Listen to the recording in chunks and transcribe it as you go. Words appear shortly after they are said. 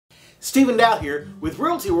Stephen Dowell here with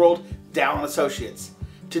Realty World Dowell & Associates.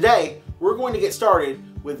 Today we're going to get started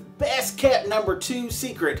with best kept number 2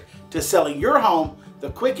 secret to selling your home the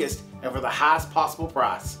quickest and for the highest possible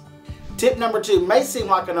price. Tip number 2 may seem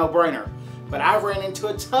like a no-brainer, but I've ran into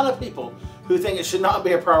a ton of people who think it should not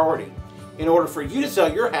be a priority. In order for you to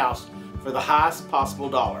sell your house for the highest possible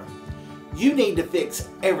dollar, you need to fix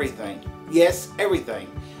everything. Yes,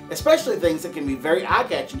 everything. Especially things that can be very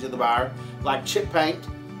eye-catching to the buyer, like chip paint,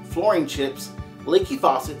 flooring chips, leaky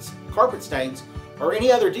faucets, carpet stains, or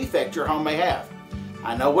any other defect your home may have.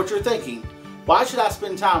 I know what you're thinking. Why should I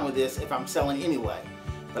spend time with this if I'm selling anyway?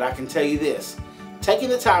 But I can tell you this, taking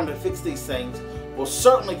the time to fix these things will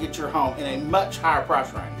certainly get your home in a much higher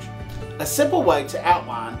price range. A simple way to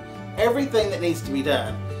outline everything that needs to be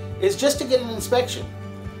done is just to get an inspection.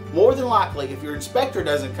 More than likely, if your inspector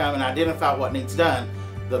doesn't come and identify what needs done,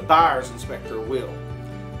 the buyer's inspector will.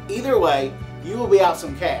 Either way, you will be out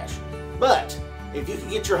some cash. But if you can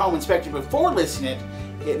get your home inspected before listing it,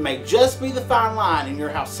 it may just be the fine line in your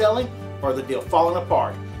house selling or the deal falling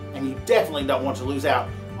apart, and you definitely don't want to lose out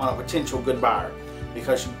on a potential good buyer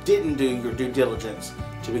because you didn't do your due diligence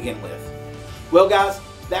to begin with. Well guys,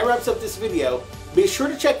 that wraps up this video. Be sure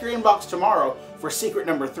to check your inbox tomorrow for secret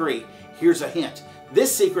number 3. Here's a hint.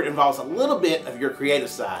 This secret involves a little bit of your creative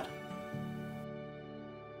side.